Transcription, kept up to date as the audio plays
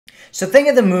So think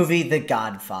of the movie The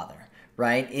Godfather,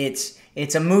 right?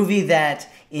 It's a movie that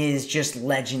is just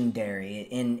legendary,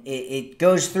 and it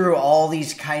goes through all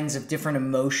these kinds of different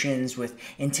emotions with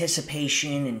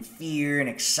anticipation and fear and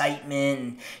excitement,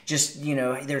 and just, you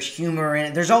know, there's humor in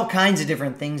it. There's all kinds of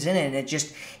different things in it,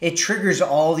 and it triggers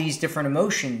all these different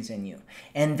emotions in you.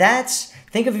 And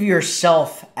think of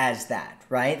yourself as that,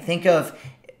 right? Think of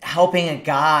helping a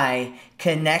guy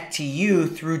connect to you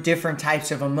through different types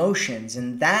of emotions,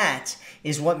 and that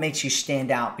is what makes you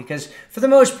stand out. Because for the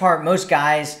most part, most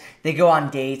guys, they go on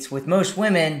dates with most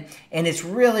women, and it's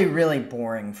really, really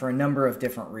boring for a number of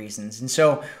different reasons. And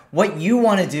so what you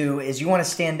want to do is you want to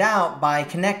stand out by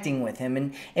connecting with him.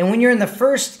 And when you're in the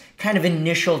first kind of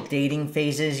initial dating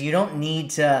phases, you don't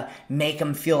need to make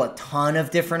him feel a ton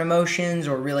of different emotions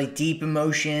or really deep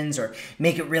emotions or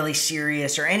make it really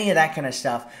serious or any of that kind of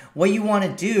stuff. What you want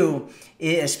to do,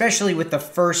 especially with the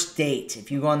first date,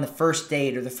 if you go on the first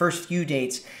date or the first few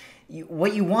dates,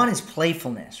 what you want is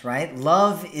playfulness, right?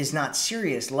 Love is not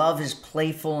serious. Love is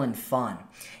playful and fun.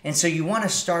 And so you want to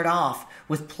start off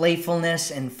with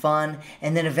playfulness and fun,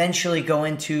 and then eventually go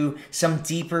into some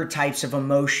deeper types of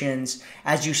emotions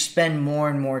as you spend more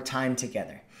and more time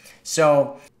together.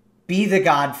 So be the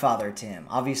Godfather to him.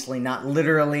 Obviously not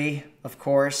literally, of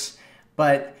course,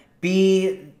 but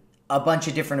be a bunch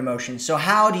of different emotions. So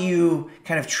how do you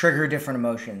kind of trigger different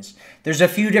emotions? There's a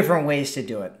few different ways to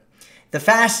do it. The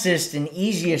fastest and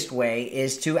easiest way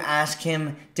is to ask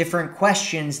him different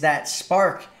questions that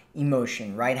spark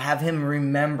emotion, right? Have him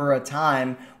remember a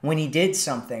time when he did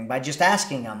something by just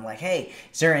asking him, like, hey,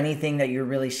 is there anything that you're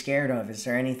really scared of? Is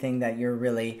there anything that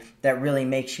that really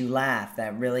makes you laugh,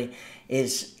 that really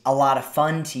is a lot of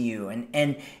fun to you?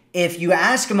 And if you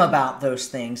ask him about those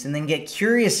things and then get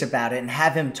curious about it and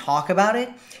have him talk about it,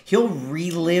 he'll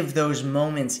relive those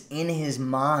moments in his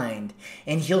mind,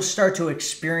 and he'll start to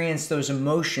experience those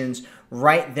emotions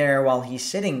right there while he's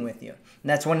sitting with you. And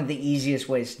that's one of the easiest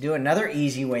ways to do it. Another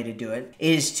easy way to do it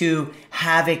is to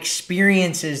have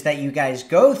experiences that you guys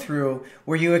go through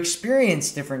where you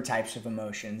experience different types of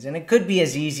emotions. And it could be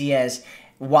as easy as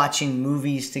watching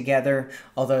movies together,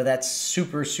 although that's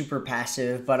super, super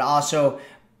passive, but also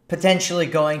potentially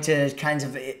going to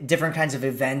different kinds of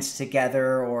events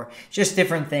together, or just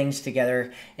different things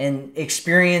together and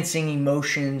experiencing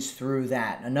emotions through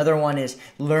that. Another one is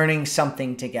learning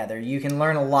something together. You can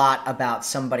learn a lot about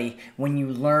somebody when you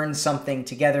learn something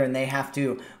together and they have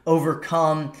to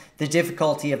overcome the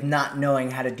difficulty of not knowing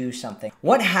how to do something.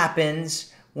 What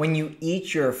happens when you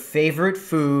eat your favorite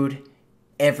food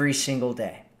every single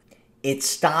day? It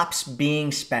stops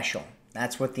being special.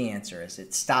 That's what the answer is.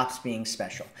 It stops being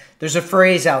special. There's a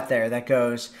phrase out there that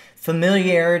goes,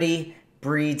 familiarity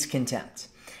breeds contempt.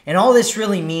 And all this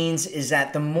really means is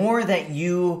that the more that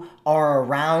you are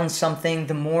around something,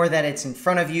 the more that it's in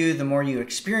front of you, the more you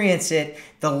experience it,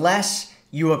 the less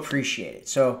you appreciate it.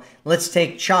 So let's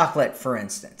take chocolate, for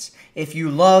instance. If you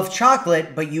love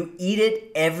chocolate, but you eat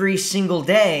it every single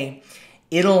day,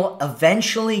 it'll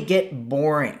eventually get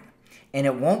boring. And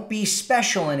it won't be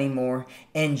special anymore,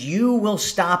 and you will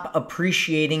stop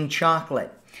appreciating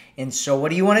chocolate. And so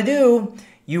what do you want to do?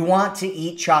 You want to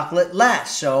eat chocolate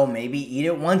less. So maybe eat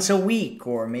it once a week,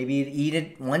 or maybe eat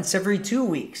it once every 2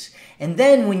 weeks. And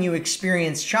then when you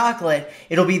experience chocolate,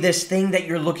 it'll be this thing that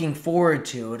you're looking forward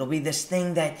to. It'll be this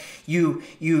thing that you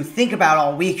think about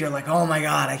all week. You're like, oh my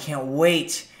God, I can't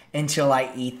wait until I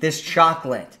eat this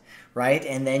chocolate. Right?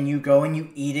 And then you go and you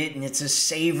eat it, and it's a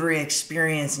savory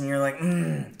experience, and you're like,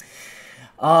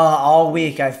 all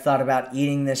week I've thought about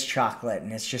eating this chocolate,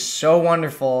 and it's just so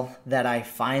wonderful that I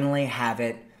finally have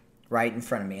it right in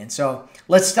front of me. And so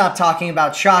let's stop talking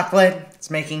about chocolate. It's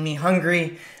making me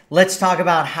hungry. Let's talk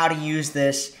about how to use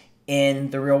this in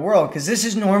the real world, because this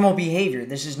is normal behavior.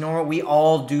 This is normal. We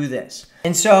all do this.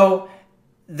 And so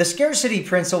the scarcity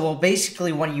principle,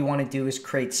 basically what you want to do is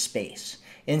create space.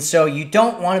 And so you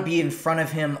don't want to be in front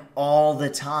of him all the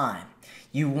time.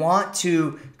 You want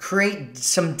to create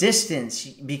some distance,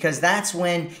 because that's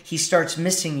when he starts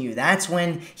missing you. That's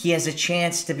when he has a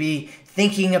chance to be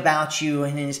thinking about you,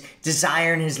 and his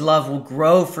desire and his love will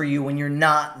grow for you when you're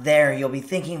not there. You'll be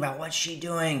thinking about, what's she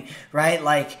doing, right?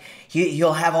 Like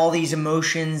he'll have all these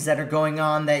emotions that are going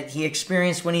on that he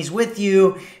experienced when he's with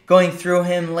you going through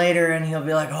him later, and he'll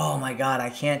be like, oh my God, I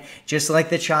can't, just like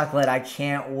the chocolate, I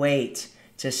can't wait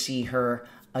to see her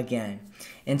again.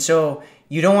 And so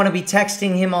you don't want to be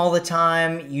texting him all the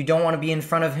time. You don't want to be in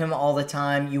front of him all the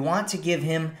time. You want to give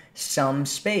him some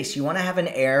space. You want to have an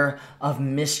air of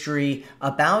mystery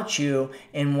about you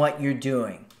and what you're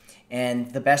doing.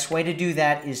 And the best way to do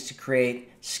that is to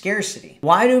create scarcity.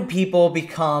 Why do people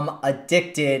become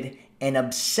addicted and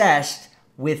obsessed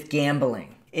with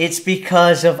gambling. It's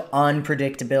because of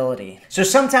unpredictability. So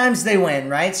sometimes they win,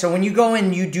 right? So when you go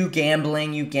and you do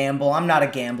gambling, you gamble. I'm not a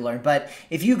gambler, but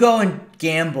if you go and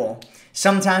gamble,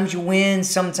 sometimes you win,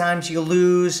 sometimes you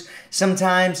lose,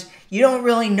 sometimes you don't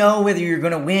really know whether you're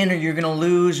going to win or you're going to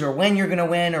lose, or when you're going to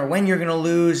win or when you're going to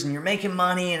lose, and you're making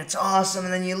money and it's awesome,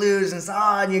 and then you lose and it's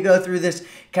and you go through this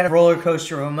kind of roller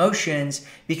coaster of emotions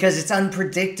because it's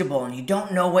unpredictable and you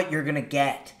don't know what you're going to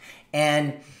get.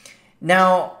 And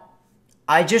now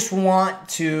I just want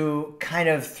to kind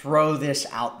of throw this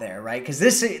out there, right? Because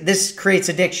this creates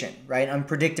addiction, right?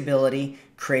 Unpredictability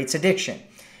creates addiction.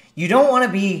 You don't want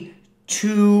to be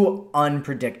too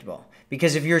unpredictable,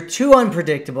 because if you're too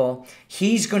unpredictable,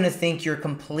 he's going to think you're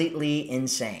completely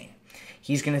insane.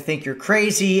 He's going to think you're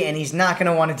crazy, and he's not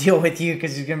going to want to deal with you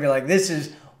because he's going to be like, this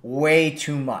is way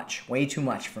too much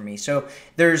for me. So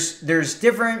there's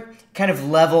different kind of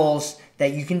levels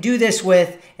that you can do this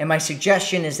with, and my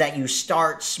suggestion is that you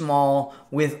start small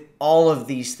with all of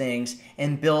these things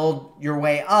and build your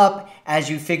way up as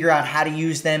you figure out how to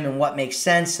use them and what makes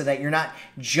sense, so that you're not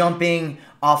jumping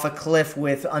off a cliff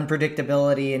with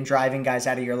unpredictability and driving guys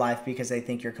out of your life because they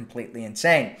think you're completely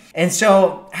insane. And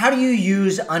so how do you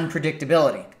use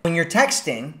unpredictability? When you're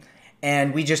texting,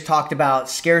 and we just talked about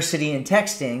scarcity in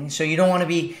texting, so you don't want to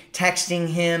be texting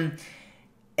him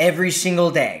every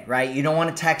single day, right? You don't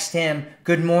want to text him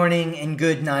good morning and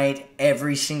good night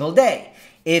every single day.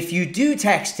 If you do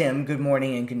text him good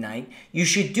morning and good night, you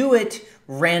should do it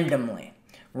randomly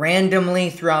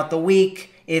throughout the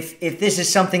week. If this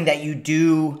is something that you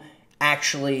do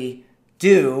actually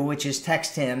do, which is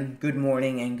text him good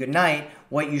morning and good night,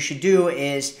 what you should do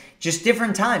is just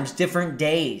different times, different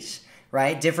days,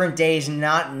 right? Different days,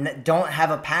 don't have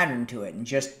a pattern to it, and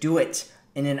just do it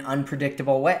in an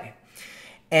unpredictable way.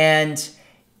 And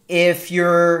if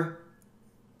you're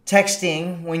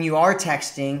texting, when you are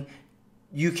texting,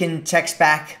 you can text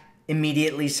back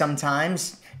immediately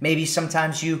sometimes. Maybe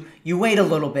sometimes you wait a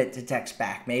little bit to text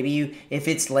back. Maybe if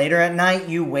it's later at night,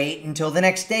 you wait until the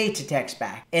next day to text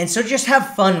back. And so just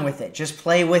have fun with it. Just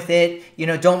play with it.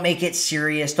 Don't make it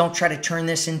serious. Don't try to turn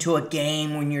this into a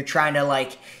game when you're trying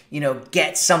to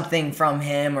get something from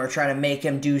him or try to make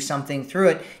him do something through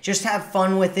it. Just have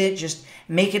fun with it. Just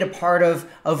make it a part of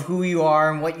who you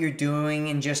are and what you're doing,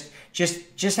 and just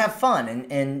have fun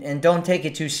and don't take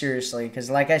it too seriously, because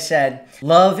like I said,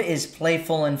 love is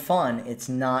playful and fun. It's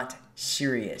not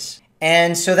serious.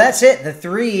 And so that's it. The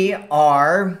three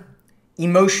are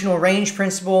emotional range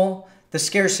principle, the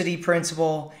scarcity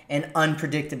principle, and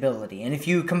unpredictability. And if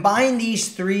you combine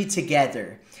these three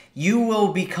together, you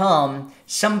will become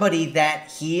somebody that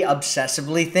he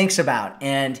obsessively thinks about,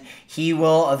 and he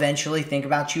will eventually think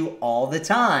about you all the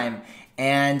time.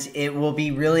 And it will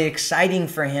be really exciting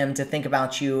for him to think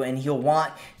about you, and he'll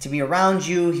want to be around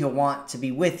you, he'll want to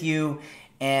be with you,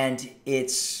 and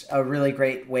it's a really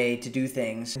great way to do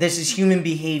things. This is human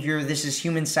behavior, this is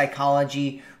human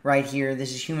psychology right here,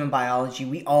 this is human biology.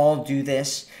 We all do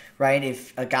this, right?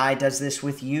 If a guy does this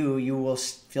with you, you will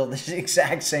feel the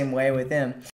exact same way with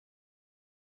him.